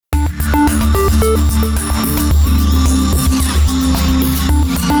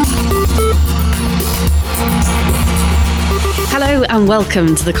and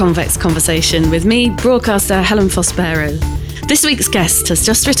welcome to the Convex Conversation with me, broadcaster Helen Fospero. This week's guest has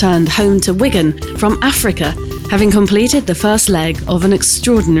just returned home to Wigan from Africa, having completed the first leg of an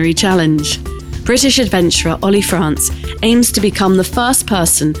extraordinary challenge. British adventurer Oli France aims to become the first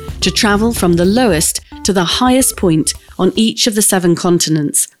person to travel from the lowest to the highest point on each of the 7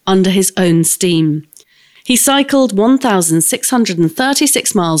 continents under his own steam. He cycled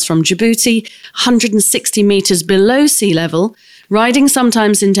 1,636 miles from Djibouti, 160 metres below sea level, riding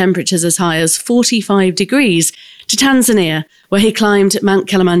sometimes in temperatures as high as 45 degrees, to Tanzania, where he climbed Mount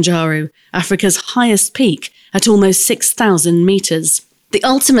Kilimanjaro, Africa's highest peak, at almost 6,000 metres. The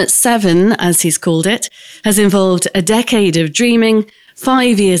Ultimate 7, as he's called it, has involved a decade of dreaming,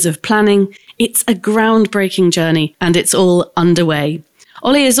 5 years of planning. It's a groundbreaking journey, and it's all underway.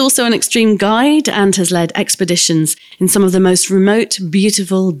 Oli is also an extreme guide and has led expeditions in some of the most remote,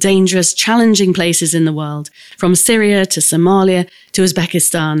 beautiful, dangerous, challenging places in the world, from Syria to Somalia to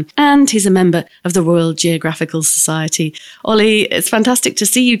Uzbekistan. And he's a member of the Royal Geographical Society. Oli, it's fantastic to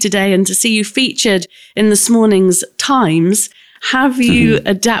see you today and to see you featured in this morning's Times. Have you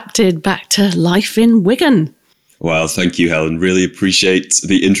adapted back to life in Wigan? Well, thank you, Helen. Really appreciate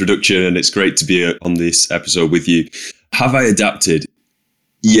the introduction, and it's great to be on this episode with you. Have I adapted?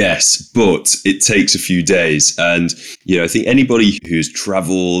 Yes, but it takes a few days. And, I think anybody who's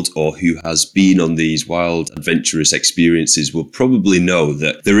traveled or who has been on these wild, adventurous experiences will probably know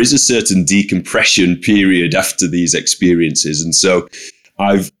that there is a certain decompression period after these experiences. And so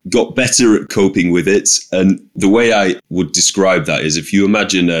I've got better at coping with it. And the way I would describe that is if you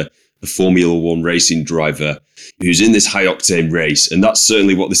imagine a Formula One racing driver who's in this high octane race. And that's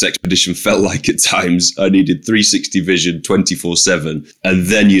certainly what this expedition felt like at times. I needed 360 vision 24/7. And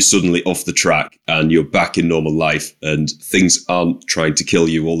then you're suddenly off the track and you're back in normal life and things aren't trying to kill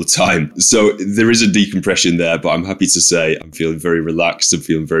you all the time. So there is a decompression there, but I'm happy to say I'm feeling very relaxed and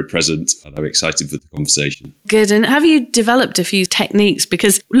feeling very present, and I'm excited for the conversation. Good. And have you developed a few techniques?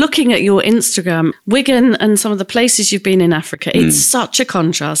 Because looking at your Instagram, Wigan and some of the places you've been in Africa, it's such a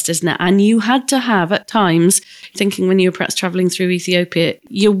contrast, isn't it? And you had to have at times, thinking when you were perhaps travelling through Ethiopia,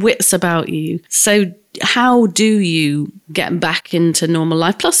 your wits about you. So how do you get back into normal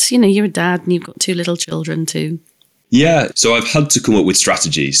life? Plus, you're a dad and you've got 2 little children too. Yeah, so I've had to come up with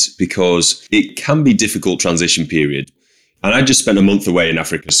strategies because it can be a difficult transition period. And I just spent a month away in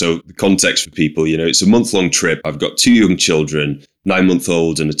Africa. So the context for people, it's a month-long trip. I've got 2 young children,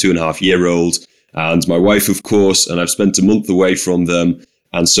 9-month-old and a 2.5-year-old, and my wife, of course, and I've spent a month away from them.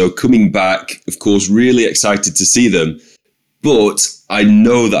 And so coming back, of course, really excited to see them. But I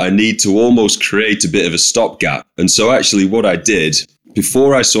know that I need to almost create a bit of a stopgap. And so actually what I did,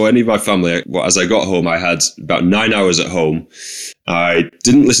 before I saw any of my family, as I got home, I had about 9 hours at home. I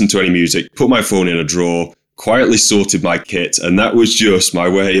didn't listen to any music, put my phone in a drawer, quietly sorted my kit. And that was just my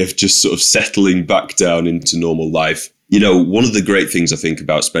way of just sort of settling back down into normal life. One of the great things I think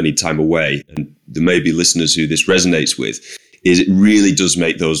about spending time away, and there may be listeners who this resonates with, is it really does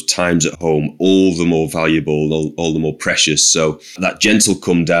make those times at home all the more valuable, all the more precious. So that gentle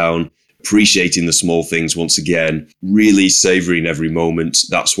come down, appreciating the small things once again, really savouring every moment.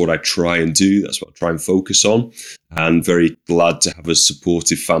 That's what I try and do. That's what I try and focus on. And very glad to have a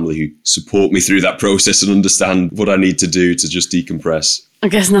supportive family who support me through that process and understand what I need to do to just decompress. I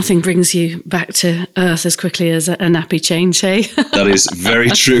guess nothing brings you back to earth as quickly as a nappy change, hey? That is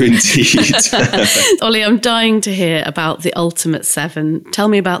very true indeed. Oli, I'm dying to hear about the Ultimate 7. Tell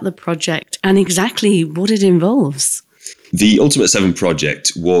me about the project and exactly what it involves. The Ultimate 7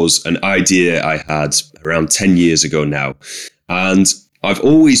 project was an idea I had around 10 years ago now. And I've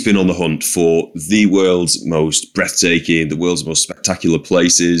always been on the hunt for the world's most breathtaking, the world's most spectacular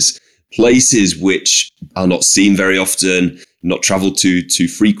places which are not seen very often, not traveled to too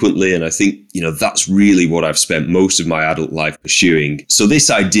frequently. And I think, that's really what I've spent most of my adult life pursuing. So this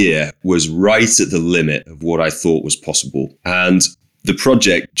idea was right at the limit of what I thought was possible. And the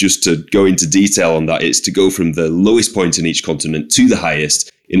project, just to go into detail on that, is to go from the lowest point in each continent to the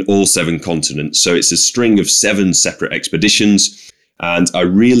highest in all 7 continents. So it's a string of 7 separate expeditions. And I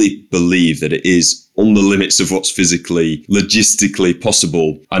really believe that it is on the limits of what's physically, logistically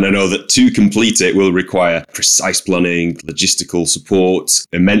possible. And I know that to complete it will require precise planning, logistical support,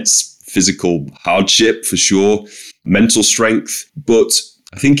 immense physical hardship for sure, mental strength. But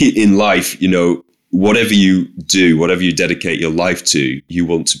I think in life, whatever you do, whatever you dedicate your life to, you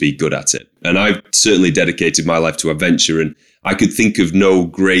want to be good at it. And I've certainly dedicated my life to adventure, and I could think of no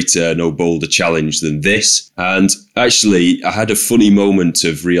greater, no bolder challenge than this. And actually, I had a funny moment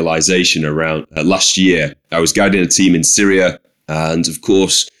of realization around last year. I was guiding a team in Syria. And of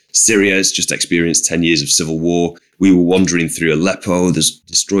course, Syria has just experienced 10 years of civil war. We were wandering through Aleppo, there's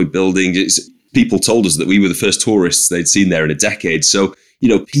destroyed buildings. People told us that we were the first tourists they'd seen there in a decade. So,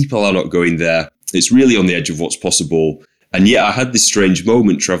 people are not going there. It's really on the edge of what's possible. And yet I had this strange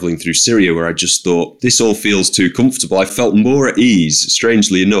moment traveling through Syria where I just thought, this all feels too comfortable. I felt more at ease,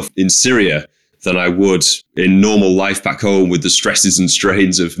 strangely enough, in Syria than I would in normal life back home with the stresses and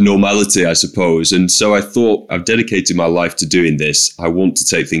strains of normality, I suppose. And so I thought, I've dedicated my life to doing this. I want to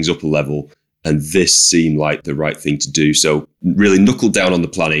take things up a level. And this seemed like the right thing to do. So really knuckled down on the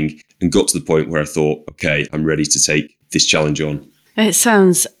planning and got to the point where I thought, okay, I'm ready to take this challenge on. It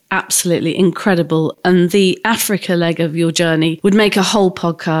sounds absolutely incredible. And the Africa leg of your journey would make a whole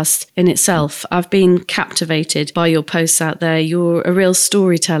podcast in itself. I've been captivated by your posts out there. You're a real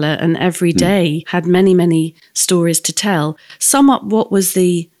storyteller and every day had many, many stories to tell. Sum up, what was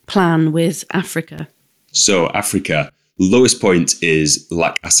the plan with Africa? So Africa, lowest point is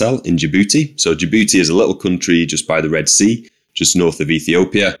Lac Assal in Djibouti. So Djibouti is a little country just by the Red Sea, just north of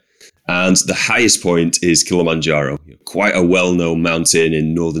Ethiopia. And the highest point is Kilimanjaro, quite a well-known mountain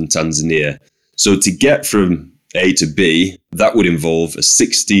in northern Tanzania. So to get from A to B, that would involve a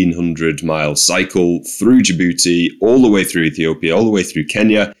 1,600-mile cycle through Djibouti, all the way through Ethiopia, all the way through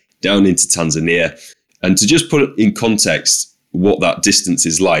Kenya, down into Tanzania. And to just put it in context what that distance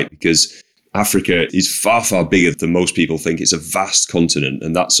is like, because Africa is far, far bigger than most people think. It's a vast continent,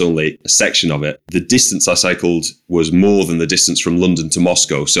 and that's only a section of it. The distance I cycled was more than the distance from London to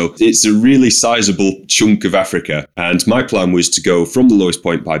Moscow. So it's a really sizable chunk of Africa. And my plan was to go from the lowest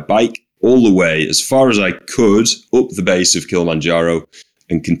point by bike all the way as far as I could up the base of Kilimanjaro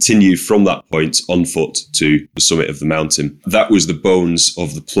and continue from that point on foot to the summit of the mountain. That was the bones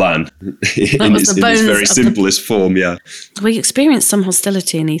of the plan in its very simplest form, yeah. We experienced some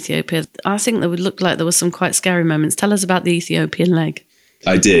hostility in Ethiopia. I think that would look like there were some quite scary moments. Tell us about the Ethiopian leg.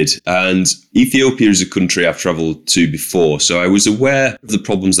 I did. And Ethiopia is a country I've travelled to before, so I was aware of the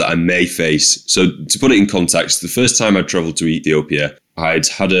problems that I may face. So to put it in context, the first time I travelled to Ethiopia, I'd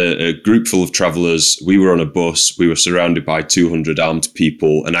had a group full of travellers. We were on a bus. We were surrounded by 200 armed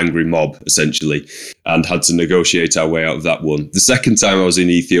people, an angry mob, essentially, and had to negotiate our way out of that one. The second time I was in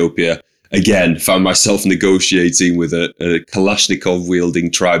Ethiopia, again, found myself negotiating with a Kalashnikov-wielding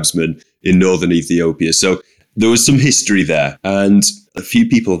tribesman in northern Ethiopia. So there was some history there. And a few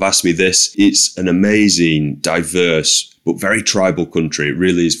people have asked me this. It's an amazing, diverse, but very tribal country. It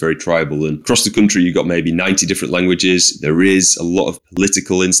really is very tribal. And across the country, you've got maybe 90 different languages. There is a lot of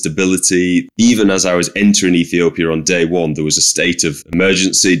political instability. Even as I was entering Ethiopia on day one, there was a state of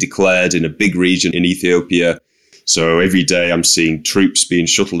emergency declared in a big region in Ethiopia. So every day I'm seeing troops being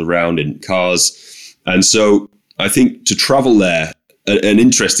shuttled around in cars. And so I think to travel there, and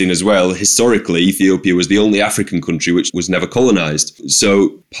interesting as well, historically, Ethiopia was the only African country which was never colonized.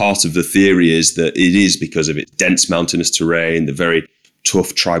 So part of the theory is that it is because of its dense mountainous terrain, the very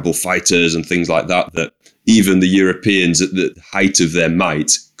tough tribal fighters and things like that, that even the Europeans at the height of their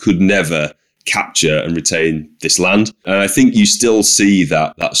might could never capture and retain this land. And I think you still see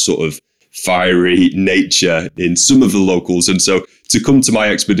that sort of fiery nature in some of the locals. And so to come to my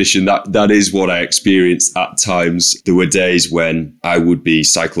expedition, that is what I experienced at times. There were days when I would be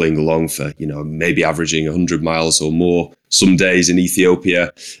cycling along for, maybe averaging 100 miles or more, some days in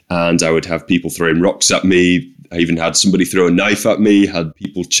Ethiopia, and I would have people throwing rocks at me. I even had somebody throw a knife at me, had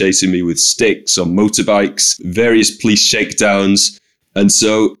people chasing me with sticks on motorbikes, various police shakedowns. And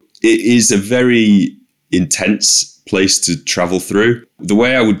so it is a very intense place to travel through. The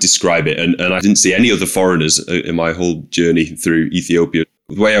way I would describe it, and I didn't see any other foreigners in my whole journey through Ethiopia,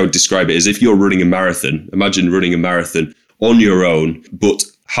 the way I would describe it is if you're running a marathon, imagine running a marathon on your own, but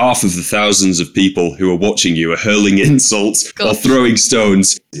half of the thousands of people who are watching you are hurling insults or throwing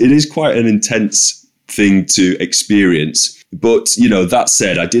stones. It is quite an intense thing to experience. But, that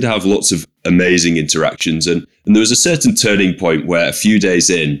said, I did have lots of amazing interactions. And there was a certain turning point where a few days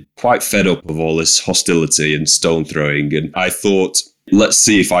in, quite fed up of all this hostility and stone throwing. And I thought, let's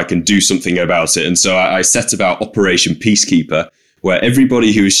see if I can do something about it. And so I set about Operation Peacekeeper, where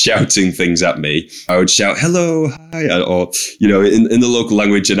everybody who was shouting things at me, I would shout, hello, hi, or, in the local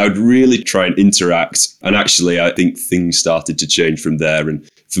language. And I'd really try and interact. And actually, I think things started to change from there. And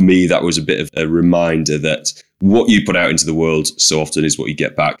for me, that was a bit of a reminder that what you put out into the world so often is what you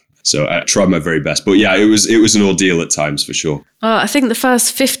get back. So I tried my very best. But yeah, it was an ordeal at times for sure. I think the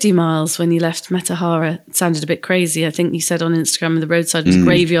first 50 miles when you left Metahara sounded a bit crazy. I think you said on Instagram the roadside was a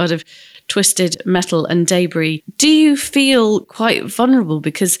graveyard of twisted metal and debris. Do you feel quite vulnerable?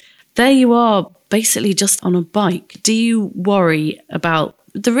 Because there you are basically just on a bike. Do you worry about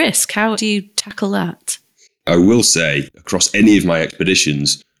the risk? How do you tackle that? I will say across any of my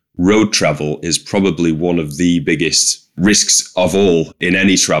expeditions, road travel is probably one of the biggest risks of all in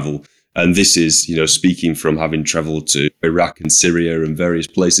any travel. And this is, speaking from having traveled to Iraq and Syria and various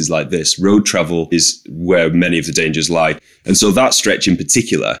places like this, road travel is where many of the dangers lie. And so that stretch in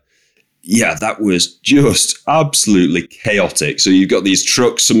particular, that was just absolutely chaotic. So you've got these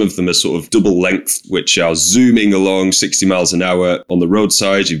trucks, some of them are sort of double length, which are zooming along 60 miles an hour on the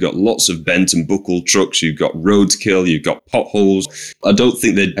roadside. You've got lots of bent and buckled trucks. You've got roadkill. You've got potholes. I don't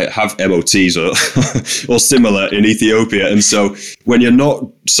think they have MOTs or similar in Ethiopia. And so when you're not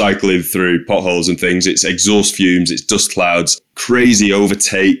cycling through potholes and things, it's exhaust fumes, it's dust clouds, crazy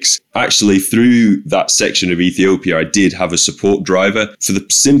overtakes. Actually, through that section of Ethiopia, I did have a support driver for the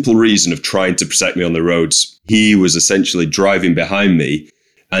simple reason of trying to protect me on the roads. He was essentially driving behind me,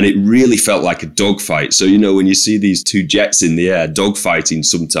 and it really felt like a dogfight. So, when you see these two jets in the air dogfighting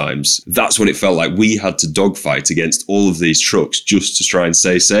sometimes, that's what it felt like. We had to dogfight against all of these trucks just to try and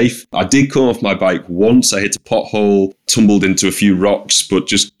stay safe. I did come off my bike once. I hit a pothole, tumbled into a few rocks, but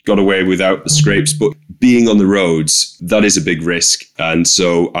just got away without the scrapes. But being on the roads, that is a big risk. And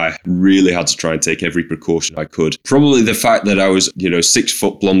so I really had to try and take every precaution I could. Probably the fact that I was, 6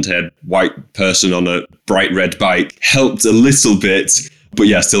 foot blonde haired white person on a bright red bike helped a little bit. But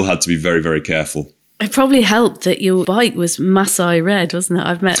yeah, still had to be very, very careful. It probably helped that your bike was Masai red, wasn't it?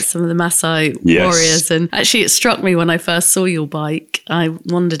 I've met some of the Masai warriors, and actually it struck me when I first saw your bike. I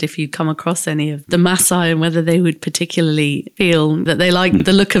wondered if you'd come across any of the Masai and whether they would particularly feel that they liked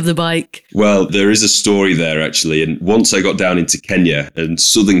the look of the bike. Well, there is a story there, actually. And once I got down into Kenya, and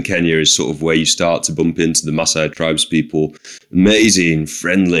southern Kenya is sort of where you start to bump into the Masai tribes people. Amazing,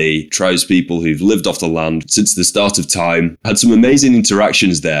 friendly tribes people who've lived off the land since the start of time. Had some amazing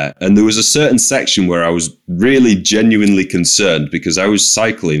interactions there. And there was a certain section where I was really genuinely concerned because I was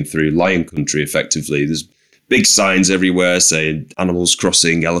cycling through lion country effectively. There's big signs everywhere saying animals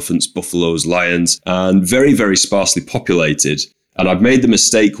crossing, elephants, buffaloes, lions, and very, very sparsely populated. And I've made the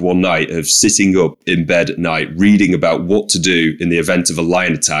mistake one night of sitting up in bed at night reading about what to do in the event of a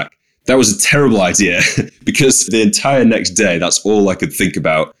lion attack. That was a terrible idea because the entire next day, that's all I could think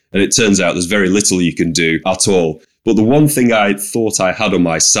about. And it turns out there's very little you can do at all. But the one thing I thought I had on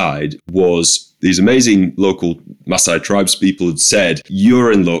my side was these amazing local Masai tribes people had said,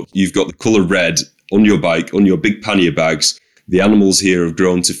 you're in luck, you've got the colour red on your bike, on your big pannier bags. The animals here have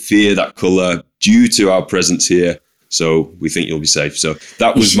grown to fear that colour due to our presence here. So we think you'll be safe. So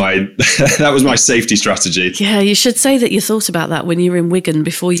that was my safety strategy. Yeah, you should say that you thought about that when you were in Wigan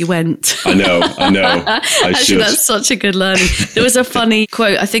before you went. I know. I should. That's such a good learning. There was a funny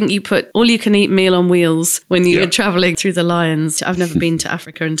quote. I think you put all you can eat meal on wheels when you were traveling through the lions. I've never been to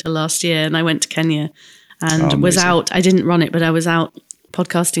Africa until last year, and I went to Kenya and was out. I didn't run it, but I was out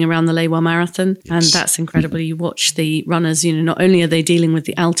podcasting around the Lewa Marathon. Yes. And that's incredible. You watch the runners, not only are they dealing with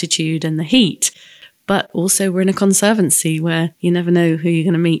the altitude and the heat, but also we're in a conservancy where you never know who you're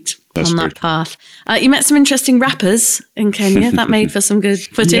going to meet on that path. You met some interesting rappers in Kenya. That made for some good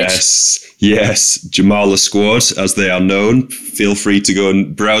footage. Yes. Jamala Squad, as they are known. Feel free to go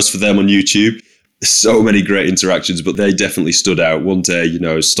and browse for them on YouTube. So many great interactions, but they definitely stood out. One day,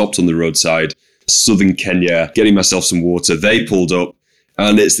 stopped on the roadside, southern Kenya, getting myself some water. They pulled up,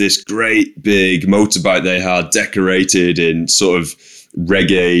 and it's this great big motorbike they had decorated in sort of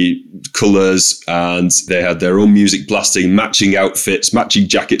reggae colours, and they had their own music blasting, matching outfits, matching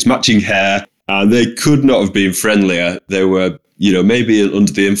jackets, matching hair, and they could not have been friendlier. They were, maybe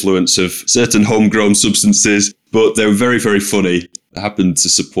under the influence of certain homegrown substances, but they were very, very funny. I happened to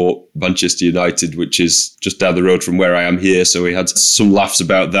support Manchester United, which is just down the road from where I am here, so we had some laughs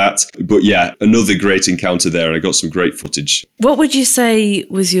about that. But yeah, another great encounter there, and I got some great footage. What would you say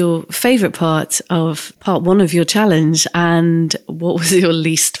was your favourite part of part one of your challenge, and what was your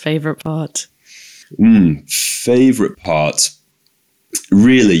least favourite part? Favourite part?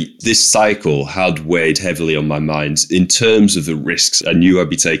 Really, this cycle had weighed heavily on my mind in terms of the risks I knew I'd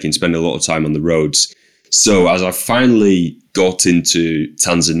be taking, spending a lot of time on the roads. So as I finally got into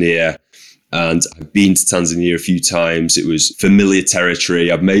Tanzania, and I've been to Tanzania a few times, it was familiar territory.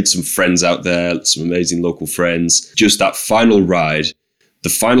 I've made some friends out there, some amazing local friends. Just that final ride, the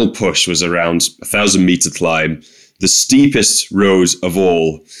final push was around 1,000-meter climb, the steepest road of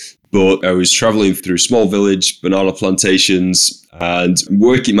all. But I was traveling through small village, banana plantations, and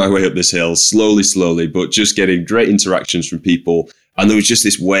working my way up this hill slowly, but just getting great interactions from people. And there was just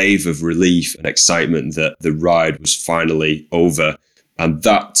this wave of relief and excitement that the ride was finally over. And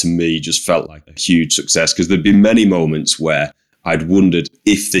that, to me, just felt like a huge success, because there'd been many moments where I'd wondered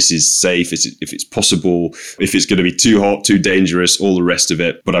if this is safe, if it's possible, if it's going to be too hot, too dangerous, all the rest of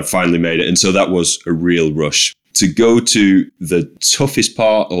it. But I finally made it. And so that was a real rush. to go to the toughest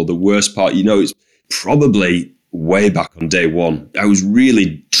part or the worst part, it's probably way back on day one. I was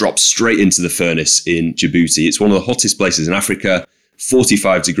really dropped straight into the furnace in Djibouti. It's one of the hottest places in Africa,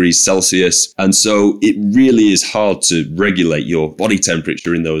 45 degrees Celsius. And so it really is hard to regulate your body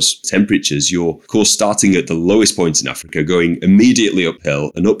temperature in those temperatures. You're, of course, starting at the lowest point in Africa, going immediately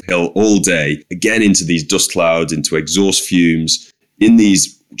uphill and uphill all day, again into these dust clouds, into exhaust fumes, in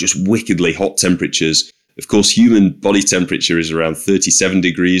these just wickedly hot temperatures. Of course, human body temperature is around 37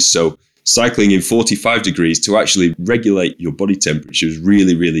 degrees. So cycling in 45 degrees to actually regulate your body temperature is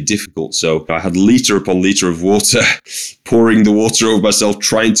really, really difficult. So I had litre upon litre of water, pouring the water over myself,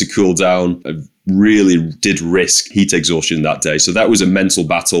 trying to cool down. I really did risk heat exhaustion that day. So that was a mental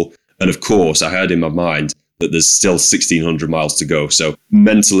battle. And of course, I had in my mind that there's still 1,600 miles to go. So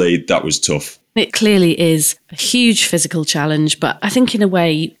mentally, that was tough. It clearly is a huge physical challenge, but I think in a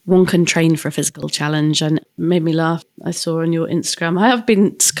way one can train for a physical challenge, and it made me laugh. I saw on your Instagram, I have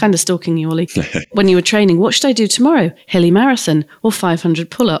been kind of stalking you, Oli, when you were training. What should I do tomorrow? Hilly marathon or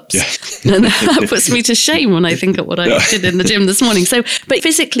 500 pull-ups? Yeah. And that puts me to shame when I think of what I did in the gym this morning. So, but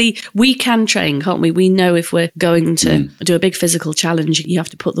physically we can train, can't we? We know if we're going to do a big physical challenge, you have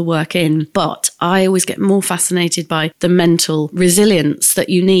to put the work in. But I always get more fascinated by the mental resilience that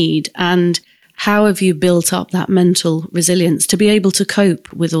you need. And how have you built up that mental resilience to be able to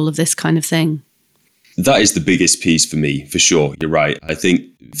cope with all of this kind of thing? That is the biggest piece for me, for sure. You're right. I think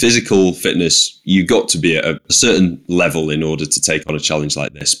physical fitness, you've got to be at a certain level in order to take on a challenge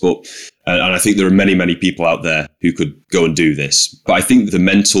like this. And I think there are many, many people out there who could go and do this. But I think the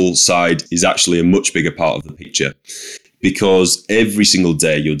mental side is actually a much bigger part of the picture. Because every single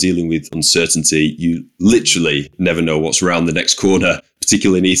day you're dealing with uncertainty. You literally never know what's around the next corner,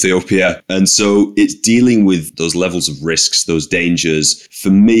 particularly in Ethiopia. And so it's dealing with those levels of risks, those dangers.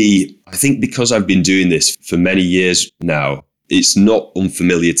 For me, I think because I've been doing this for many years now, it's not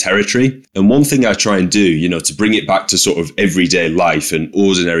unfamiliar territory. And one thing I try and do, to bring it back to sort of everyday life and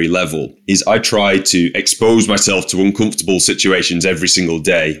ordinary level, is I try to expose myself to uncomfortable situations every single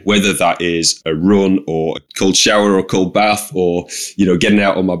day, whether that is a run or a cold shower or a cold bath or, getting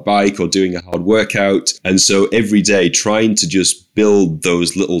out on my bike or doing a hard workout. And so every day trying to just build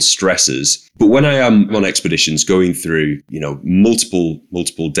those little stresses. But when I am on expeditions going through,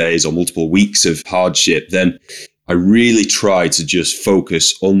 multiple days or multiple weeks of hardship, then I really try to just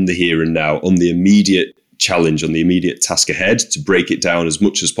focus on the here and now, on the immediate challenge, on the immediate task ahead, to break it down as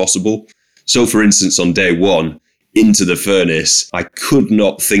much as possible. So, for instance, on day one, into the furnace, I could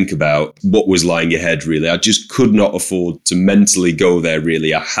not think about what was lying ahead, really. I just could not afford to mentally go there,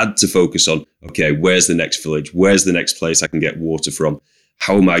 really. I had to focus on, okay, where's the next village? Where's the next place I can get water from?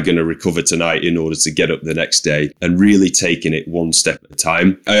 How am I going to recover tonight in order to get up the next day? And really taking it one step at a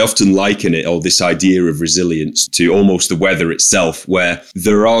time. I often liken it, or this idea of resilience, to almost the weather itself, where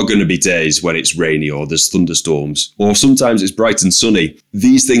there are going to be days when it's rainy or there's thunderstorms, or sometimes it's bright and sunny.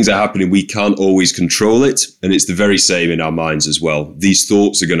 These things are happening. We can't always control it. And it's the very same in our minds as well. These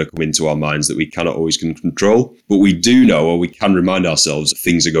thoughts are going to come into our minds that we cannot always control. But we do know, or we can remind ourselves, that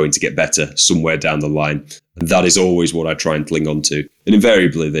things are going to get better somewhere down the line. And that is always what I try and cling on to. And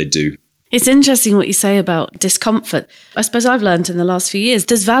invariably they do. It's interesting what you say about discomfort. I suppose I've learned in the last few years,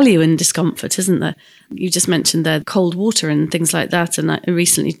 there's value in discomfort, isn't there? You just mentioned the cold water and things like that. And I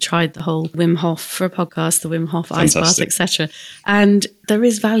recently tried the whole Wim Hof for a podcast, the Wim Hof ice bath, etc. And there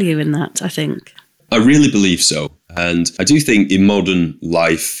is value in that, I think. I really believe so. And I do think in modern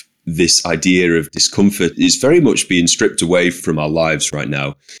life, this idea of discomfort is very much being stripped away from our lives right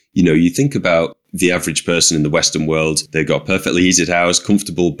now. You think about the average person in the Western world. They've got a perfectly heated house,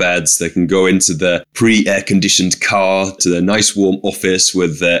 comfortable beds. They can go into their pre-air conditioned car, to their nice warm office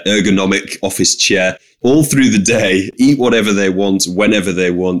with their ergonomic office chair, all through the day, eat whatever they want, whenever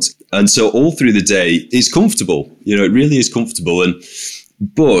they want. And so all through the day is comfortable. It really is comfortable.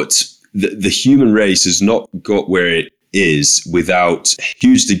 But the human race has not got where it is without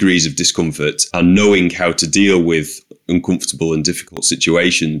huge degrees of discomfort and knowing how to deal with uncomfortable and difficult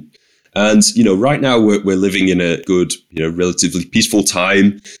situations. And, right now we're living in a good, relatively peaceful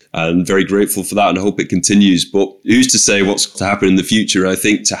time, and very grateful for that, and I hope it continues. But who's to say what's to happen in the future? I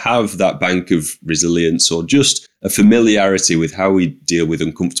think to have that bank of resilience, or just a familiarity with how we deal with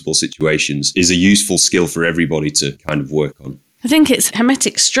uncomfortable situations, is a useful skill for everybody to kind of work on. I think it's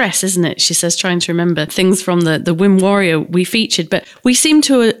hermetic stress, isn't it? She says, trying to remember things from the Wim Warrior we featured. But we seem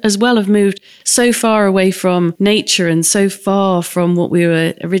to as well have moved so far away from nature and so far from what we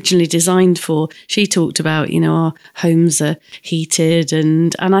were originally designed for. She talked about, our homes are heated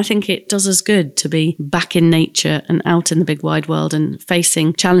and I think it does us good to be back in nature and out in the big wide world and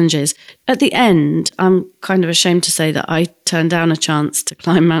facing challenges. At the end, I'm kind of ashamed to say that I turned down a chance to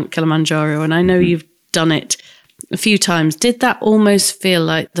climb Mount Kilimanjaro, and I know you've done it a few times. Did that almost feel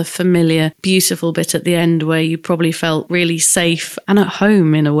like the familiar, beautiful bit at the end where you probably felt really safe and at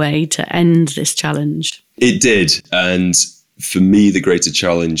home in a way to end this challenge? It did. And for me, the greater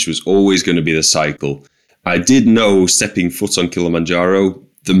challenge was always going to be the cycle. I did know stepping foot on Kilimanjaro,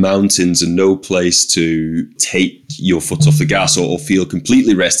 the mountains are no place to take your foot off the gas or feel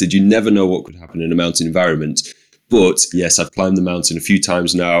completely rested. You never know what could happen in a mountain environment. But yes, I've climbed the mountain a few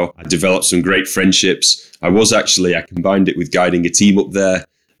times now. I developed some great friendships. I combined it with guiding a team up there.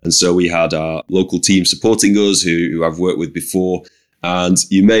 And so we had our local team supporting us who I've worked with before. And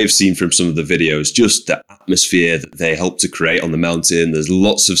you may have seen from some of the videos, just the atmosphere that they helped to create on the mountain. There's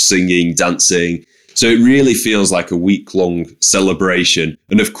lots of singing, dancing. So it really feels like a week-long celebration.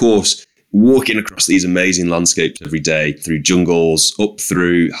 And of course, walking across these amazing landscapes every day, through jungles, up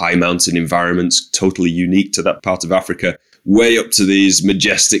through high mountain environments, totally unique to that part of Africa, way up to these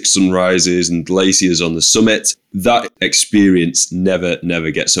majestic sunrises and glaciers on the summit. That experience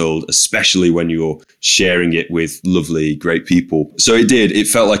never gets old, especially when you're sharing it with lovely, great people. So it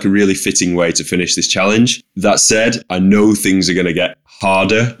felt like a really fitting way to finish this challenge. That said, I know things are going to get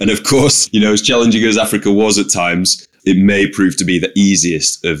harder. And of course, as challenging as Africa was at times, it may prove to be the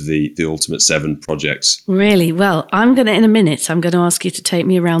easiest of the Ultimate 7 projects. Really? Well, in a minute, I'm going to ask you to take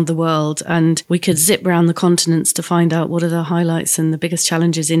me around the world, and we could zip around the continents to find out what are the highlights and the biggest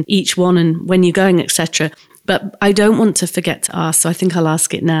challenges in each one and when you're going, etc. But I don't want to forget to ask, so I think I'll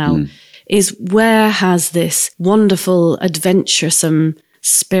ask it now, is where has this wonderful, adventuresome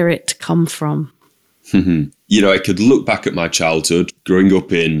spirit come from? I could look back at my childhood, growing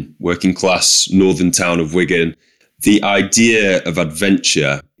up in working class northern town of Wigan. The idea of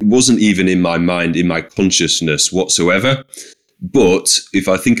adventure wasn't even in my mind, in my consciousness whatsoever. But if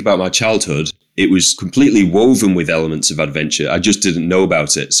I think about my childhood, it was completely woven with elements of adventure. I just didn't know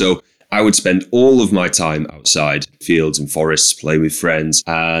about it. So I would spend all of my time outside, fields and forests, play with friends.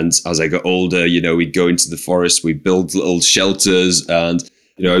 And as I got older, we'd go into the forest, we'd build little shelters. And,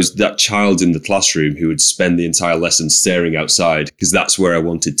 I was that child in the classroom who would spend the entire lesson staring outside because that's where I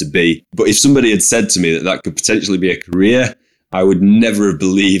wanted to be. But if somebody had said to me that could potentially be a career, I would never have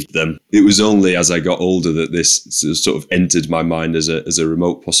believed them. It was only as I got older that this sort of entered my mind as a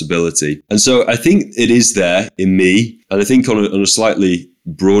remote possibility. And so I think it is there in me. And I think on a slightly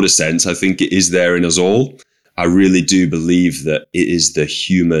broader sense, I think it is there in us all. I really do believe that it is the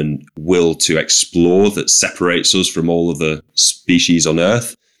human will to explore that separates us from all of the species on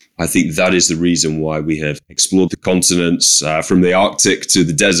Earth. I think that is the reason why we have explored the continents, from the Arctic to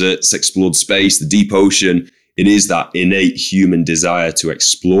the deserts, explored space, the deep ocean. It is that innate human desire to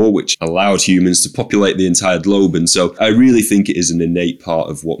explore, which allowed humans to populate the entire globe. And so I really think it is an innate part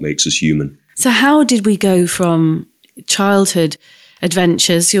of what makes us human. So how did we go from childhood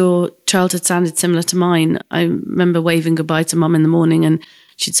adventures? Your childhood sounded similar to mine. I remember waving goodbye to Mum in the morning and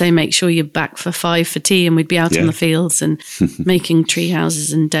she'd say, make sure you're back for 5 for tea, and we'd be out in the fields and making tree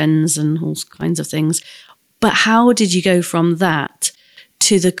houses and dens and all kinds of things. But how did you go from that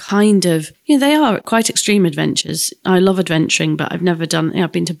to the kind of, they are quite extreme adventures. I love adventuring, but I've never done,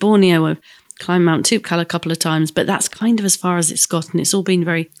 I've been to Borneo, I've climbed Mount Toubkal a couple of times, but that's kind of as far as it's gotten. It's all been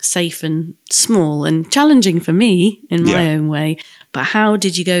very safe and small and challenging for me in my own way. But how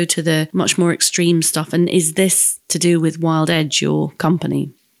did you go to the much more extreme stuff? And is this to do with Wild Edge, your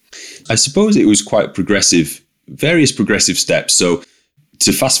company? I suppose it was quite progressive, various progressive steps. So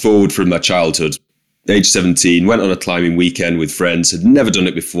to fast forward from my childhood, age 17, went on a climbing weekend with friends, had never done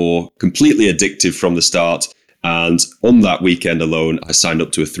it before, completely addictive from the start. And on that weekend alone, I signed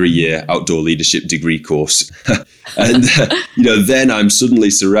up to a 3-year outdoor leadership degree course. And, then I'm suddenly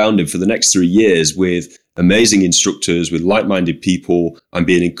surrounded for the next 3 years with amazing instructors, with like-minded people. I'm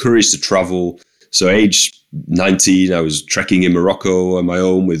being encouraged to travel. So age 19, I was trekking in Morocco on my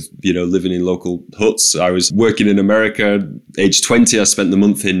own with, living in local huts. I was working in America. Age 20, I spent the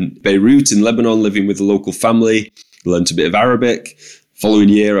month in Beirut in Lebanon, living with a local family, learned a bit of Arabic. Following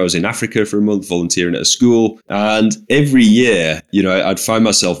year, I was in Africa for a month, volunteering at a school. And every year, I'd find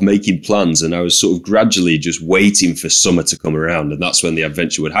myself making plans, and I was sort of gradually just waiting for summer to come around. And that's when the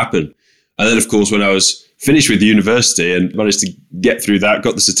adventure would happen. And then, of course, when I was finished with university and managed to get through that,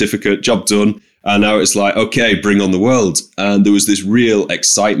 got the certificate, job done, And now it's like, okay, bring on the world. And there was this real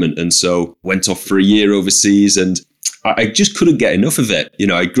excitement. And so went off for a year overseas, and I just couldn't get enough of it. You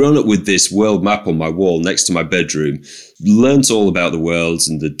know, I'd grown up with this world map on my wall next to my bedroom, learnt all about the world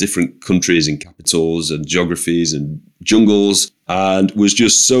and the different countries and capitals and geographies and jungles, and was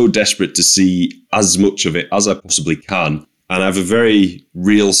just so desperate to see as much of it as I possibly can. And I have a very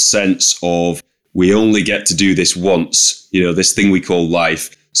real sense of, we only get to do this once, you know, this thing we call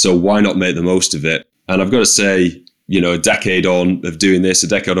life. So why not make the most of it? And I've got to say, you know, a decade on of doing this, a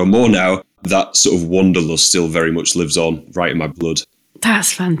decade or more now, that sort of wanderlust still very much lives on right in my blood.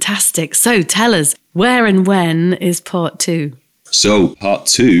 That's fantastic. So tell us, where and when is part 2? So part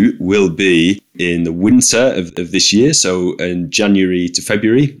 2 will be in the winter of this year. So in January to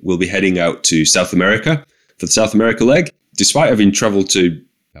February, we'll be heading out to South America for the South America leg. Despite having traveled to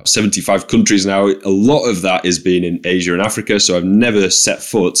about 75 countries now, a lot of that has been in Asia and Africa. So I've never set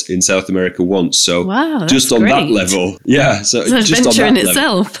foot in South America once. So wow, just on that level, yeah. So it's an just adventure on that in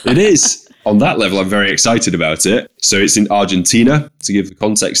level, itself. It is. On that level, I'm very excited about it. So it's in Argentina, to give the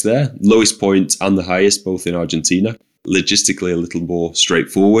context there. Lowest point and the highest, both in Argentina. Logistically, a little more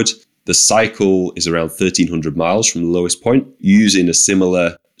straightforward. The cycle is around 1,300 miles from the lowest point, using a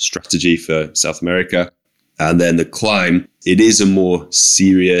similar strategy for South America. And then the climb, it is a more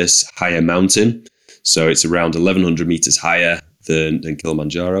serious, higher mountain. So it's around 1,100 meters higher than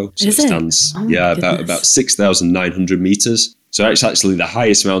Kilimanjaro. So is it stands, about 6,900 meters. So it's actually the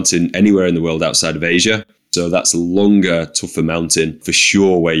highest mountain anywhere in the world outside of Asia. So that's a longer, tougher mountain for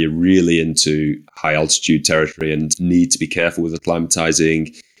sure, where you're really into high altitude territory and need to be careful with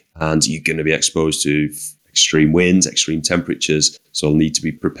acclimatizing. And you're going to be exposed to extreme winds, extreme temperatures. So I'll need to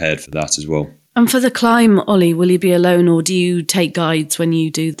be prepared for that as well. And for the climb, Oli, will you be alone, or do you take guides when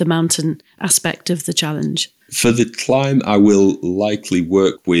you do the mountain aspect of the challenge? For the climb, I will likely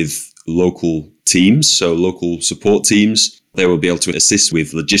work with local teams, so local support teams. They will be able to assist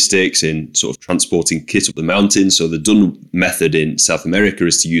with logistics in sort of transporting kit up the mountain. So the done method in South America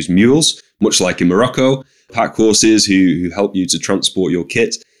is to use mules, much like in Morocco, pack horses who help you to transport your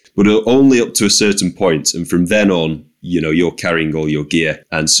kit, but only up to a certain point. And from then on, you know, you're carrying all your gear.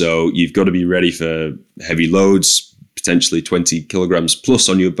 And so you've got to be ready for heavy loads, potentially 20 kilograms plus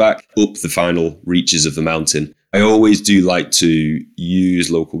on your back, up the final reaches of the mountain. I always do like to use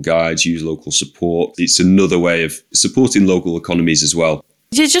local guides, use local support. It's another way of supporting local economies as well.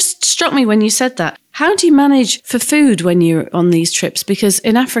 It just struck me when you said that. How do you manage for food when you're on these trips? Because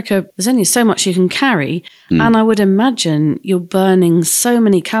in Africa, there's only so much you can carry. And I would imagine you're burning so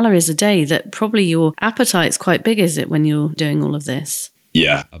many calories a day that probably your appetite's quite big, is it, when you're doing all of this?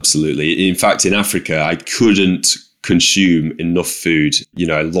 Yeah, absolutely. In fact, in Africa, I couldn't consume enough food. You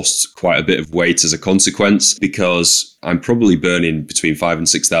know, I lost quite a bit of weight as a consequence, because I'm probably burning between 5,000 and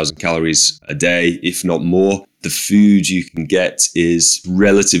 6,000 calories a day, if not more. The food you can get is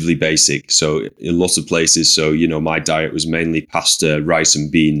relatively basic. So in lots of places, so, you know, my diet was mainly pasta, rice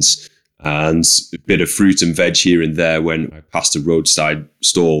and beans, and a bit of fruit and veg here and there when I passed a roadside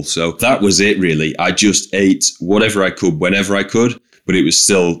stall. So that was it, really. I just ate whatever I could, whenever I could, but it was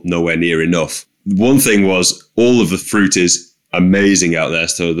still nowhere near enough. One thing was, all of the fruit is amazing out there.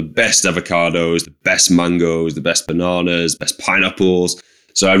 So the best avocados, the best mangoes, the best bananas, best pineapples.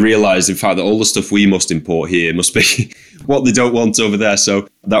 So I realized, in fact, that all the stuff we must import here must be what they don't want over there. So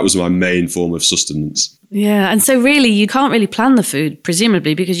that was my main form of sustenance. Yeah. And so really, you can't really plan the food,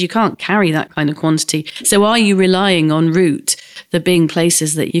 presumably, because you can't carry that kind of quantity. So are you relying on route, there being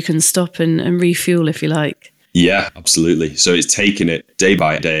places that you can stop and refuel, if you like? Yeah, absolutely. So it's taking it day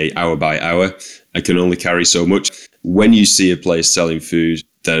by day, hour by hour. I can only carry so much. When you see a place selling food,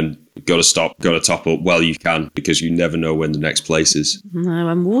 then got to stop, got to top up while you can, because you never know when the next place is. No,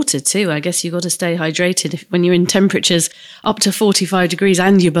 and water too. I guess you've got to stay hydrated when you're in temperatures up to 45 degrees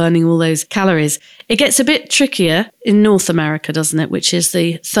and you're burning all those calories. It gets a bit trickier in North America, doesn't it? Which is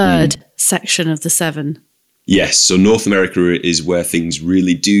the third section of the 7. Yes, so North America is where things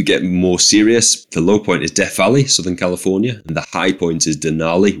really do get more serious. The low point is Death Valley, Southern California, and the high point is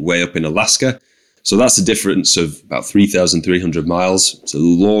Denali, way up in Alaska. So that's a difference of about 3,300 miles. It's a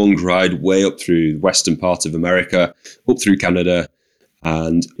long ride way up through the western part of America, up through Canada,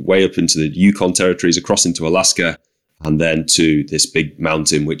 and way up into the Yukon territories, across into Alaska, and then to this big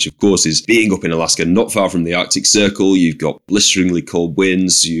mountain, which of course is being up in Alaska, not far from the Arctic Circle. You've got blisteringly cold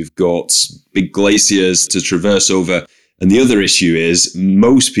winds, you've got big glaciers to traverse over. And the other issue is,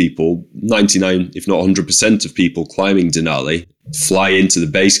 most people, 99, if not 100% of people climbing Denali, fly into the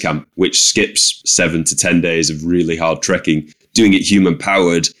base camp, which skips 7 to 10 days of really hard trekking. Doing it human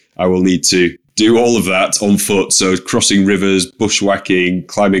powered, I will need to do all of that on foot. So crossing rivers, bushwhacking,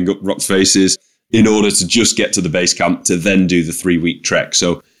 climbing up rock faces. in order to just get to the base camp to then do the 3-week trek.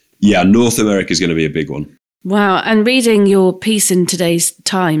 So yeah, North America is going to be a big one. Wow. And reading your piece in today's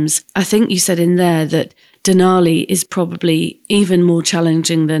Times, I think you said in there that Denali is probably even more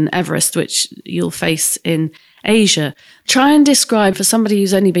challenging than Everest, which you'll face in Asia. Try and describe, for somebody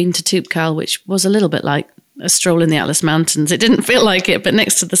who's only been to Toubkal, which was a little bit like a stroll in the Atlas Mountains. It didn't feel like it, but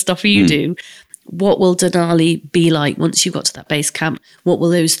next to the stuff you do, what will Denali be like once you got to that base camp? What will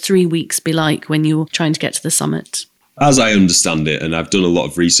those 3 weeks be like when you're trying to get to the summit? As I understand it, and I've done a lot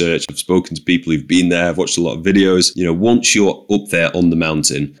of research, I've spoken to people who've been there, I've watched a lot of videos, once you're up there on the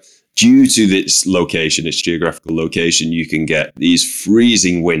mountain, due to its location, its geographical location, you can get these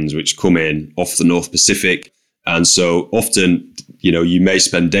freezing winds which come in off the North Pacific. And so often, you may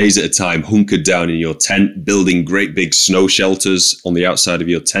spend days at a time hunkered down in your tent, building great big snow shelters on the outside of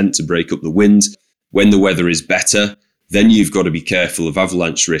your tent to break up the wind. When the weather is better, then you've got to be careful of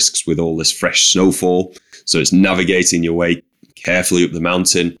avalanche risks with all this fresh snowfall. So it's navigating your way carefully up the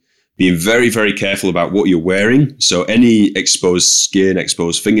mountain, being very, very careful about what you're wearing. So any exposed skin,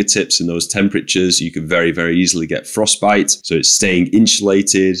 exposed fingertips in those temperatures, you can very, very easily get frostbite. So it's staying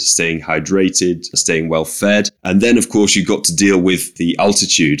insulated, staying hydrated, staying well fed. And then, of course, you've got to deal with the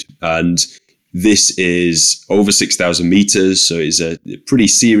altitude. And this is over 6,000 meters. So it's a pretty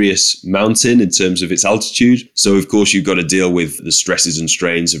serious mountain in terms of its altitude. So, of course, you've got to deal with the stresses and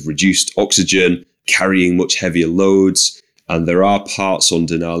strains of reduced oxygen, carrying much heavier loads. And there are parts on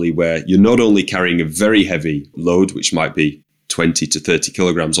Denali where you're not only carrying a very heavy load, which might be 20 to 30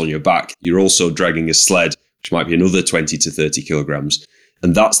 kilograms on your back, you're also dragging a sled, which might be another 20 to 30 kilograms.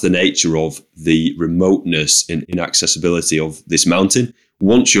 And that's the nature of the remoteness and inaccessibility of this mountain.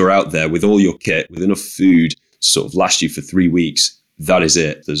 Once you're out there with all your kit, with enough food to sort of last you for 3 weeks, that is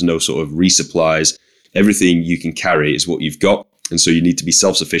it. There's no sort of resupplies. Everything you can carry is what you've got. And so you need to be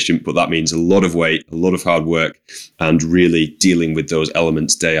self-sufficient, but that means a lot of weight, a lot of hard work, and really dealing with those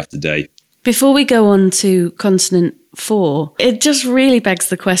elements day after day. Before we go on to continent 4, it just really begs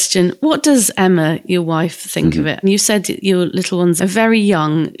the question, what does Emma, your wife, think of it? And you said your little ones are very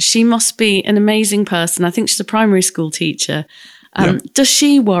young. She must be an amazing person. I think she's a primary school teacher. Does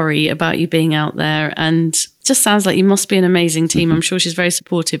she worry about you being out there? And it just sounds like you must be an amazing team. I'm sure she's very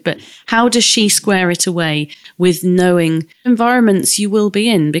supportive, but how does she square it away with knowing environments you will be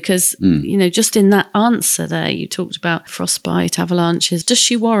in? Because, just in that answer there, you talked about frostbite, avalanches. Does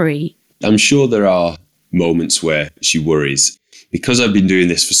she worry? I'm sure there are moments where she worries. Because I've been doing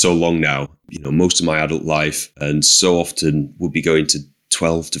this for so long now, most of my adult life, and so often we'll be going to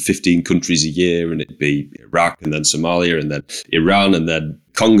 12 to 15 countries a year, and it'd be Iraq and then Somalia and then Iran and then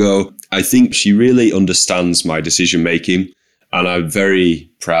Congo. I think she really understands my decision making, and I'm very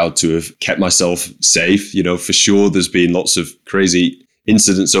proud to have kept myself safe. For sure, there's been lots of crazy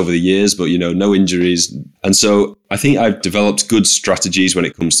incidents over the years, but no injuries. And so I think I've developed good strategies when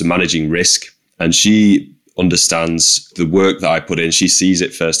it comes to managing risk, and she understands the work that I put in. She sees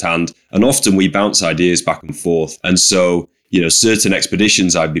it firsthand, and often we bounce ideas back and forth. And so certain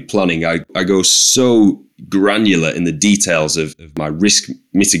expeditions I'd be planning, I go so granular in the details of my risk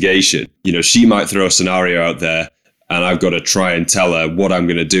mitigation. She might throw a scenario out there and I've got to try and tell her what I'm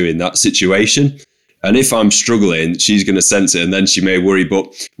going to do in that situation. And if I'm struggling, she's going to sense it, and then she may worry.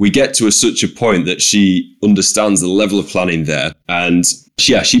 But we get to such a point that she understands the level of planning there. And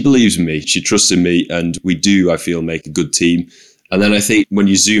she believes in me. She trusts in me. And we do, I feel, make a good team. And then I think when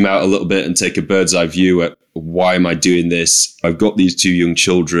you zoom out a little bit and take a bird's eye view at why am I doing this? I've got these 2 young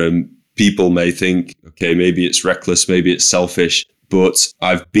children. People may think, okay, maybe it's reckless, maybe it's selfish. But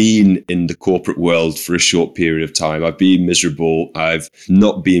I've been in the corporate world for a short period of time. I've been miserable. I've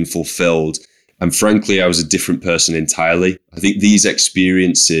not been fulfilled. And frankly, I was a different person entirely. I think these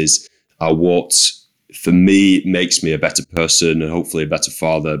experiences are what, for me, makes me a better person and hopefully a better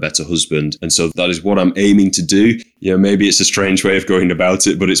father, a better husband. And so that is what I'm aiming to do. Maybe it's a strange way of going about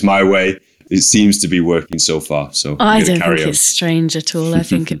it, but it's my way. It seems to be working so far. So I don't think it's strange at all. I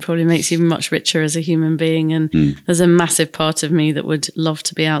think it probably makes you much richer as a human being. And there's a massive part of me that would love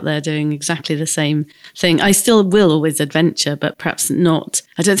to be out there doing exactly the same thing. I still will always adventure, but perhaps not.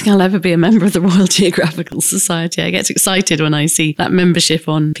 I don't think I'll ever be a member of the Royal Geographical Society. I get excited when I see that membership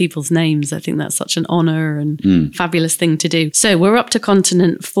on people's names. I think that's such an honour and fabulous thing to do. So we're up to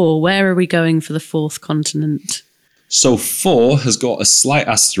continent 4. Where are we going for the 4th continent? So 4 has got a slight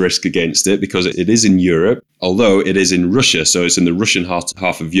asterisk against it because it is in Europe, although it is in Russia. So it's in the Russian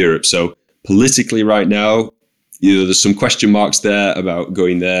half of Europe. So politically right now, there's some question marks there about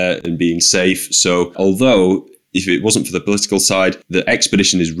going there and being safe. So although if it wasn't for the political side, the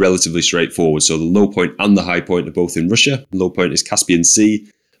expedition is relatively straightforward. So the low point and the high point are both in Russia. The low point is Caspian Sea.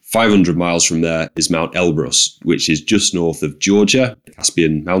 500 miles from there is Mount Elbrus, which is just north of Georgia,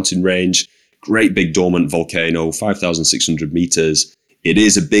 Caspian mountain range. Great big dormant volcano, 5,600 meters. It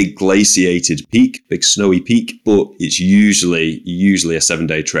is a big glaciated peak, big snowy peak, but it's usually a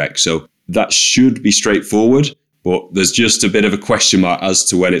 7-day trek. So that should be straightforward, but there's just a bit of a question mark as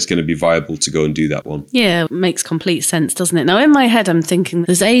to when it's going to be viable to go and do that one. Yeah, it makes complete sense, doesn't it? Now, in my head, I'm thinking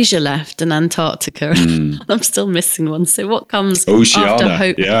there's Asia left and Antarctica. I'm still missing one. So what comes Oceania,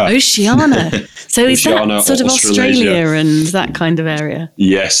 after Oceania. So is that sort of Australia and that kind of area?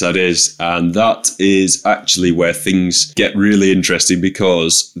 Yes, that is. And that is actually where things get really interesting,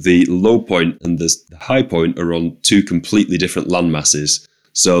 because the low point and the high point are on two completely different land masses.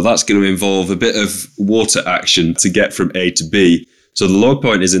 So that's going to involve a bit of water action to get from A to B. So the low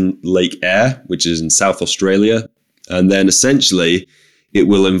point is in Lake Eyre, which is in South Australia. And then essentially it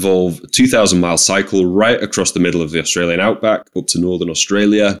will involve a 2,000-mile cycle right across the middle of the Australian Outback up to northern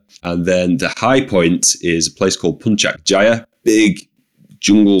Australia. And then the high point is a place called Puncak Jaya, big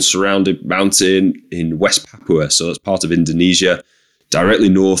jungle-surrounded mountain in West Papua. So that's part of Indonesia, directly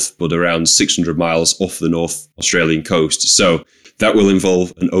north, but around 600 miles off the North Australian coast. So that will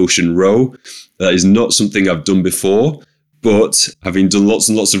involve an ocean row. That is not something I've done before, but having done lots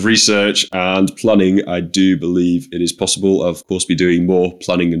and lots of research and planning, I do believe it is possible. I'll, of course, be doing more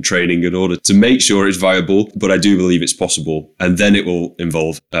planning and training in order to make sure it's viable, but I do believe it's possible. And then it will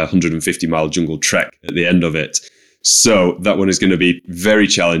involve a 150-mile jungle trek at the end of it. So that one is going to be very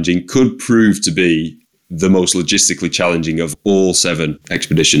challenging, could prove to be the most logistically challenging of all 7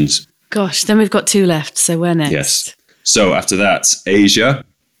 expeditions. Gosh, then we've got 2 left. So where next? Yes. So after that, Asia,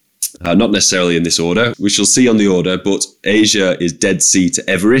 not necessarily in this order. We shall see on the order, but Asia is Dead Sea to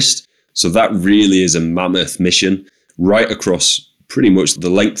Everest. So that really is a mammoth mission right across pretty much the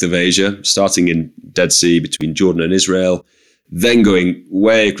length of Asia, starting in Dead Sea between Jordan and Israel, then going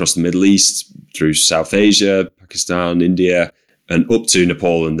way across the Middle East through South Asia, Pakistan, India, and up to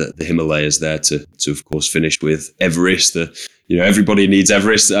Nepal and the Himalayas there to of course finish with Everest. Everybody needs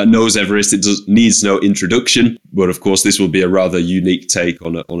Everest, knows Everest. It needs no introduction, but of course this will be a rather unique take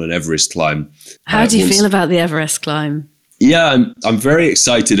on an Everest climb. How do you feel about the Everest climb? Yeah, I'm very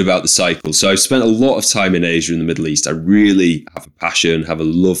excited about the cycle. So I've spent a lot of time in Asia and the Middle East. I really have a passion, have a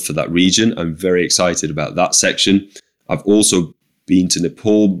love for that region. I'm very excited about that section. I've also been to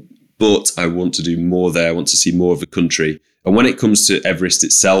Nepal, but I want to do more there. I want to see more of the country. And when it comes to Everest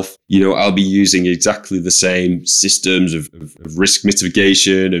itself, I'll be using exactly the same systems of risk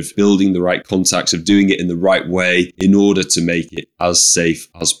mitigation, of building the right contacts, of doing it in the right way in order to make it as safe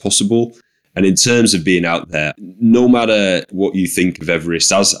as possible. And in terms of being out there, no matter what you think of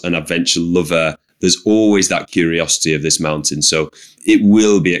Everest as an adventure lover, there's always that curiosity of this mountain. So it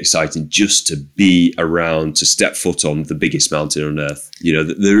will be exciting just to be around, to step foot on the biggest mountain on Earth.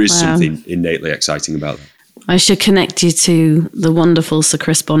 There is something innately exciting about that. I should connect you to the wonderful Sir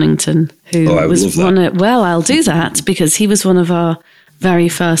Chris Bonington, who was one of, I'll do that because he was one of our very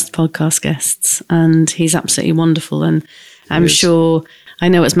first podcast guests and he's absolutely wonderful. And I'm sure, I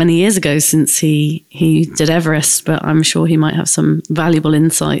know it's many years ago since he did Everest, but I'm sure he might have some valuable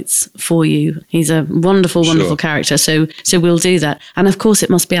insights for you. He's a wonderful, wonderful character. So we'll do that. And of course, it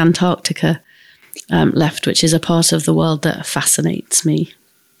must be Antarctica left, which is a part of the world that fascinates me.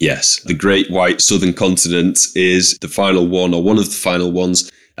 Yes, the Great White Southern Continent is the final one, or one of the final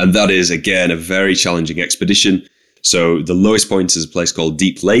ones. And that is, again, a very challenging expedition. So the lowest point is a place called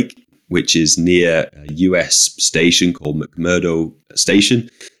Deep Lake, which is near a US station called McMurdo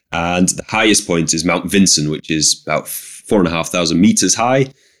Station. And the highest point is Mount Vinson, which is about 4,500 meters high.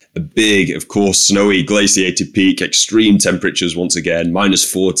 A big, of course, snowy, glaciated peak, extreme temperatures once again,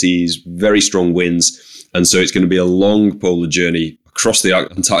 -40s, very strong winds. And so it's going to be a long polar journey across the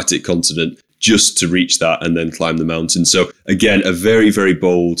Antarctic continent just to reach that and then climb the mountain. So again, a very, very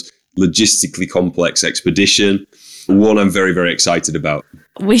bold, logistically complex expedition. One I'm very, very excited about.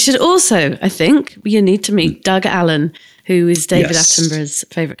 We should also, I think, you need to meet Doug Allen, who is David Attenborough's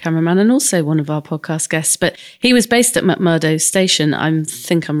favourite cameraman and also one of our podcast guests. But he was based at McMurdo Station, I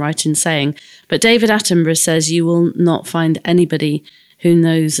think I'm right in saying. But David Attenborough says you will not find anybody who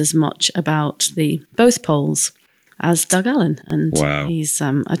knows as much about both poles as Doug Allen. And he's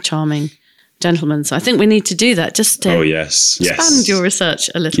a charming gentleman. So I think we need to do that just to expand your research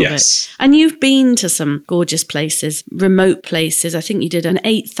a little bit. And you've been to some gorgeous places, remote places. I think you did an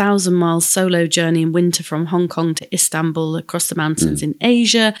 8,000-mile solo journey in winter from Hong Kong to Istanbul across the mountains in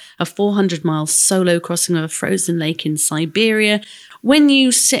Asia, a 400-mile solo crossing of a frozen lake in Siberia. When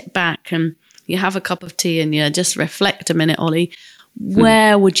you sit back and you have a cup of tea and you just reflect a minute, Ollie,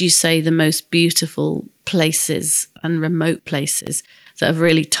 Where would you say the most beautiful places and remote places that have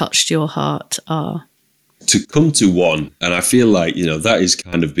really touched your heart are? To come to one, and I feel like, that is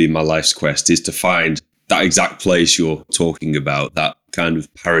kind of been my life's quest, is to find that exact place you're talking about, that kind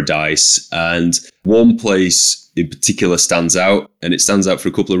of paradise. And one place in particular stands out, and it stands out for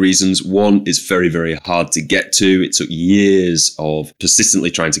a couple of reasons. One, it's very, very hard to get to. It took years of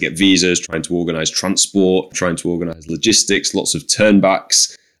persistently trying to get visas, trying to organize transport, trying to organize logistics, lots of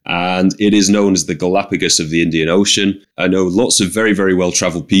turnbacks. And it is known as the Galapagos of the Indian Ocean. I know lots of very, very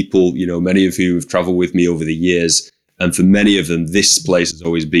well-traveled people, many of whom have traveled with me over the years. And for many of them, this place has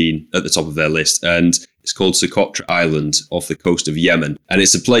always been at the top of their list. And it's called Socotra Island off the coast of Yemen. And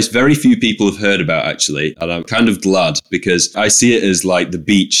it's a place very few people have heard about, actually. And I'm kind of glad, because I see it as like The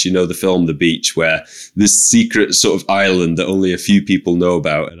Beach, the film The Beach, where this secret sort of island that only a few people know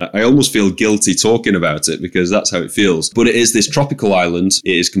about. And I almost feel guilty talking about it, because that's how it feels. But it is this tropical island.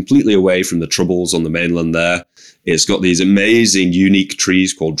 It is completely away from the troubles on the mainland there. It's got these amazing, unique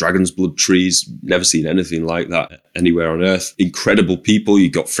trees called dragon's blood trees. Never seen anything like that anywhere on Earth. Incredible people.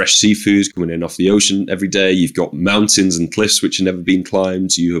 You've got fresh seafoods coming in off the ocean every day. You've got mountains and cliffs which have never been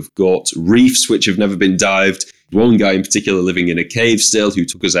climbed. You have got reefs which have never been dived. One guy in particular living in a cave still, who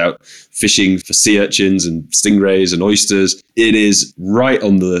took us out fishing for sea urchins and stingrays and oysters. It is right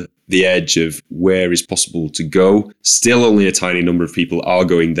on the edge of where is possible to go. Still only a tiny number of people are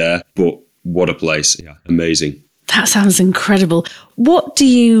going there, but what a place. Yeah, amazing. That sounds incredible. What do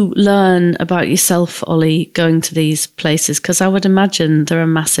you learn about yourself, Oli, going to these places? Because I would imagine there are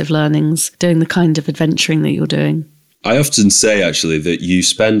massive learnings doing the kind of adventuring that you're doing. I often say, actually, that you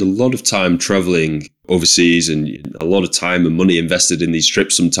spend a lot of time traveling overseas and a lot of time and money invested in these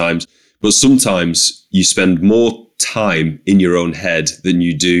trips sometimes. But sometimes you spend more time in your own head than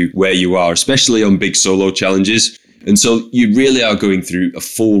you do where you are, especially on big solo challenges. And so you really are going through a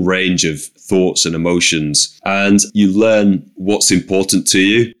full range of thoughts and emotions, and you learn what's important to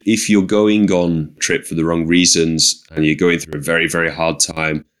you. If you're going on a trip for the wrong reasons and you're going through a very, very hard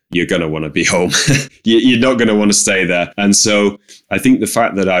time, you're going to want to be home. You're not going to want to stay there. And so I think the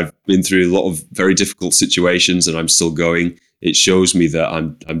fact that I've been through a lot of very difficult situations and I'm still going, it shows me that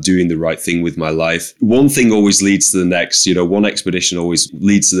I'm doing the right thing with my life. One thing always leads to the next, one expedition always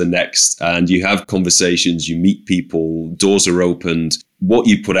leads to the next, and you have conversations, you meet people, doors are opened. What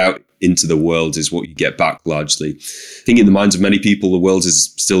you put out into the world is what you get back largely. I think in the minds of many people, the world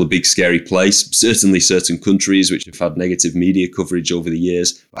is still a big, scary place. Certainly certain countries which have had negative media coverage over the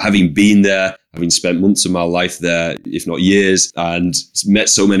years. But having been there, having spent months of my life there, if not years, and met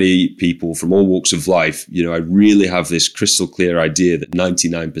so many people from all walks of life, I really have this crystal clear idea that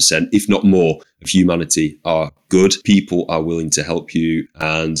 99%, if not more, of humanity are good. People are willing to help you.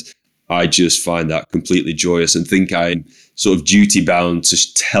 And I just find that completely joyous and think I'm sort of duty bound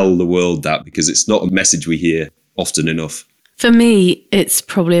to tell the world that, because it's not a message we hear often enough. For me, it's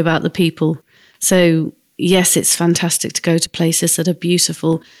probably about the people. So yes, it's fantastic to go to places that are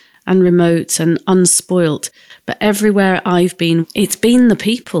beautiful and remote and unspoilt. But everywhere I've been, it's been the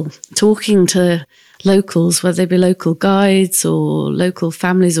people, talking to locals, whether they be local guides or local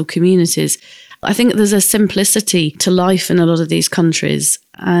families or communities. I think there's a simplicity to life in a lot of these countries.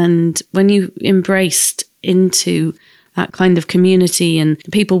 And when you embraced into that kind of community and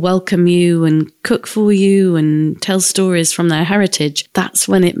people welcome you and cook for you and tell stories from their heritage, that's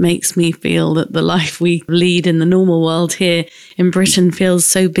when it makes me feel that the life we lead in the normal world here in Britain feels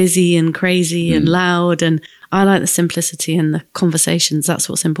so busy and crazy and loud. And I like the simplicity and the conversations. That's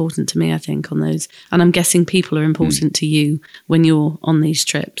what's important to me, I think, on those. And I'm guessing people are important to you when you're on these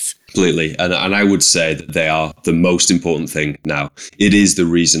trips. Completely. And I would say that they are the most important thing now. It is the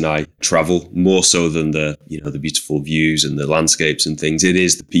reason I travel, more so than the beautiful views and the landscapes and things. It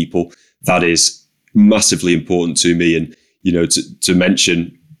is the people. That is massively important to me. And, to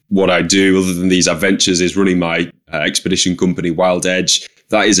mention what I do other than these adventures is running my expedition company, Wild Edge.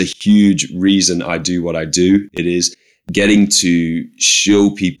 That is a huge reason I do what I do. It is getting to show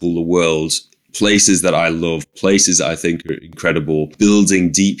people the world, places that I love, places that I think are incredible,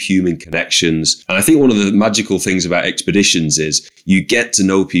 building deep human connections. And I think one of the magical things about expeditions is you get to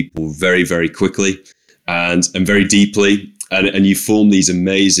know people very, very quickly and very deeply. And you form these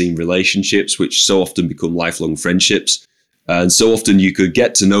amazing relationships, which so often become lifelong friendships. And so often you could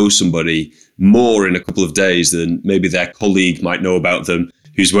get to know somebody more in a couple of days than maybe their colleague might know about them,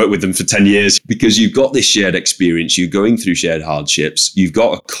 who's worked with them for 10 years, because you've got this shared experience, you're going through shared hardships, you've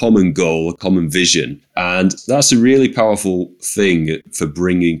got a common goal, a common vision. And that's a really powerful thing for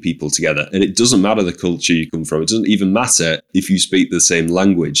bringing people together. And it doesn't matter the culture you come from. It doesn't even matter if you speak the same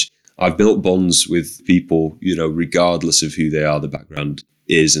language. I've built bonds with people, regardless of who they are, the background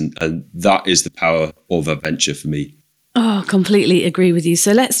is. And that is the power of adventure for me. Oh, completely agree with you.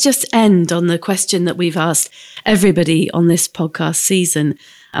 So let's just end on the question that we've asked everybody on this podcast season.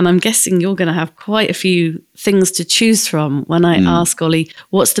 And I'm guessing you're going to have quite a few things to choose from when I ask Oli,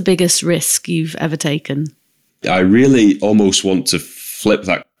 what's the biggest risk you've ever taken? I really almost want to flip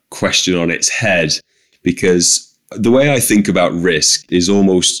that question on its head, because the way I think about risk is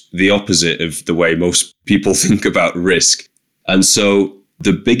almost the opposite of the way most people think about risk. And so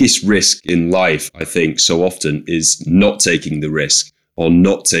the biggest risk in life, I think, so often is not taking the risk, or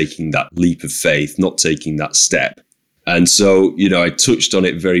not taking that leap of faith, not taking that step. And so, I touched on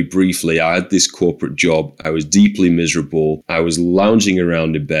it very briefly. I had this corporate job. I was deeply miserable. I was lounging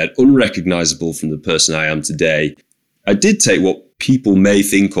around in bed, unrecognizable from the person I am today. I did take what people may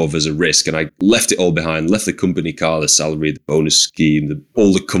think of as a risk, and I left it all behind, left the company car, the salary, the bonus scheme,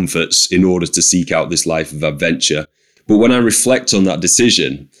 all the comforts in order to seek out this life of adventure. But when I reflect on that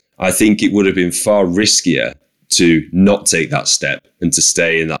decision, I think it would have been far riskier to not take that step and to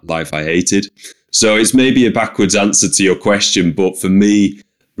stay in that life I hated. So it's maybe a backwards answer to your question, but for me,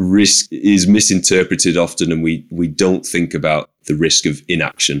 risk is misinterpreted often, and we don't think about the risk of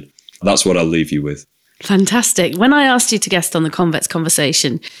inaction. That's what I'll leave you with. Fantastic. When I asked you to guest on the Convex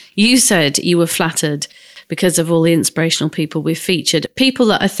Conversation, you said you were flattered because of all the inspirational people we've featured. People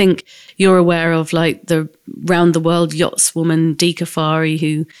that I think you're aware of, like the round the world yachtswoman Dika Fari,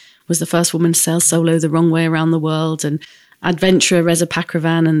 who was the first woman to sail solo the wrong way around the world, and adventurer Reza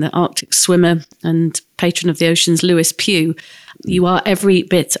Pakravan, and the Arctic swimmer and patron of the oceans Lewis Pugh. You are every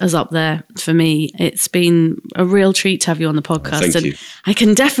bit as up there for me. It's been a real treat to have you on the podcast. Thank you. I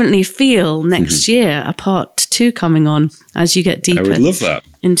can definitely feel next year a part 2 coming on as you get deeper I would love that.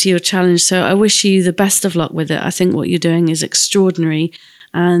 into your challenge. So I wish you the best of luck with it. I think what you're doing is extraordinary,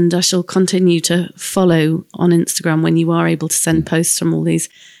 and I shall continue to follow on Instagram when you are able to send posts from all these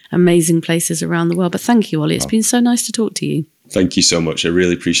amazing places around the world. But thank you, Oli. It's been so nice to talk to you. Thank you so much. I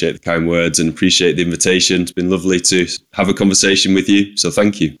really appreciate the kind words and appreciate the invitation. It's been lovely to have a conversation with you. So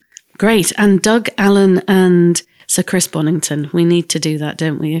thank you. Great. And Doug Allen and Sir Chris Bonington, we need to do that,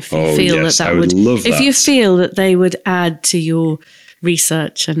 don't we? If you feel I would love that. If you feel that they would add to your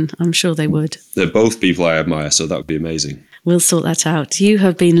research, and I'm sure they would. They're both people I admire, so that would be amazing. We'll sort that out. You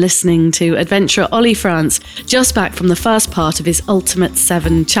have been listening to adventurer Oli France, just back from the first part of his Ultimate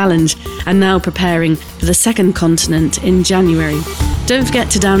 7 challenge, and now preparing for the second continent in January. Don't forget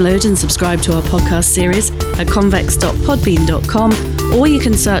to download and subscribe to our podcast series at convex.podbean.com, or you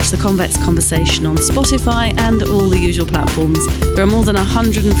can search the Convex Conversation on Spotify and all the usual platforms. There are more than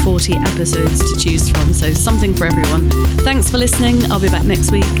 140 episodes to choose from, so something for everyone. Thanks for listening. I'll be back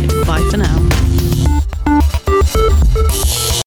next week. Bye for now.